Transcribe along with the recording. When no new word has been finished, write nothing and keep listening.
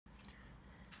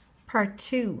Part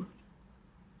 2.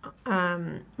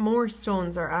 More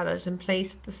stones are added and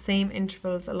placed at the same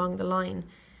intervals along the line.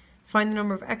 Find the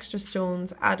number of extra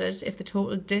stones added if the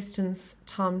total distance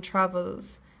Tom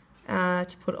travels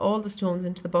to put all the stones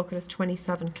into the bucket is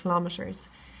 27 kilometers.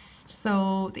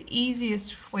 So the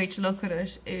easiest way to look at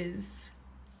it is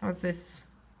as this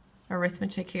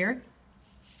arithmetic here.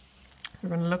 So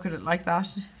we're going to look at it like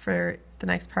that for the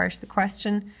next part of the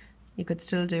question. You could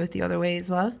still do it the other way as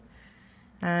well.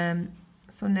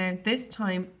 So now this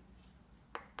time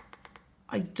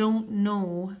I don't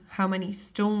know how many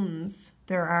stones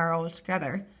there are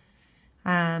altogether,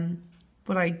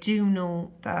 but I do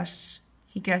know that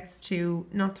he gets to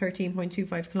not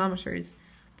 13.25 kilometers,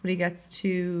 but he gets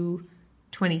to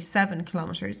 27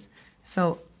 kilometers.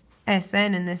 So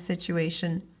SN in this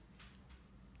situation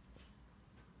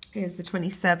is the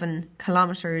 27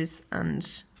 kilometers,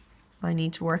 and I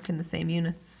need to work in the same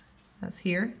units as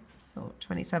here, so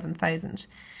 27,000.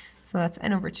 So that's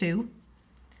N over 2.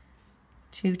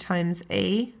 2 times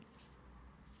A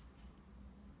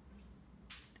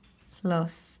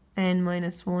plus N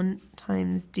minus 1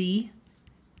 times D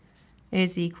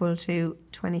is equal to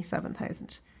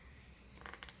 27,000.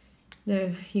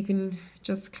 Now you can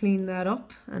just clean that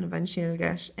up and eventually you'll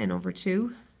get N over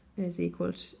 2 is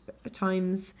equal to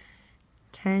times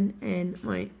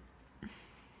 10N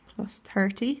plus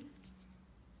 30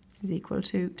 is equal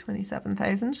to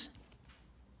 27,000.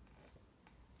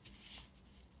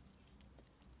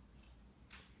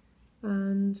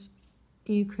 And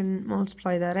you can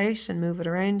multiply that out and move it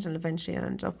around, and eventually you'll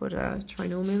end up with a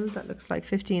trinomial that looks like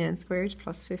 15n squared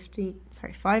plus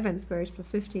 5n squared plus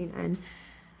 15n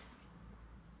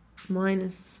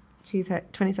minus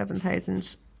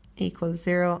 27,000 equals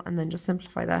 0, and then just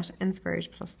simplify that. N squared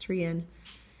plus 3n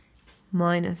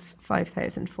minus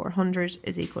 5,400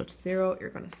 is equal to 0.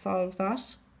 You're going to solve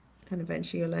that, and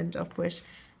eventually you'll end up with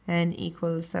n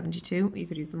equals 72. You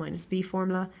could use the minus b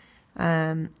formula.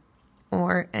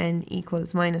 Or n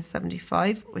equals minus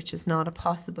 75, which is not a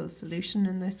possible solution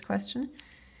in this question.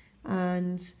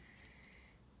 And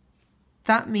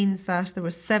that means that there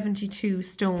was 72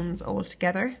 stones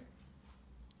altogether,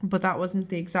 but that wasn't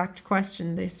the exact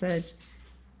question. They said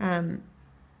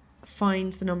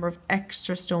find the number of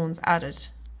extra stones added.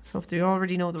 So if they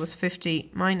already know there was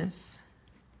 50 minus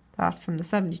that from the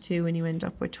 72, and you end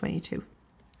up with 22.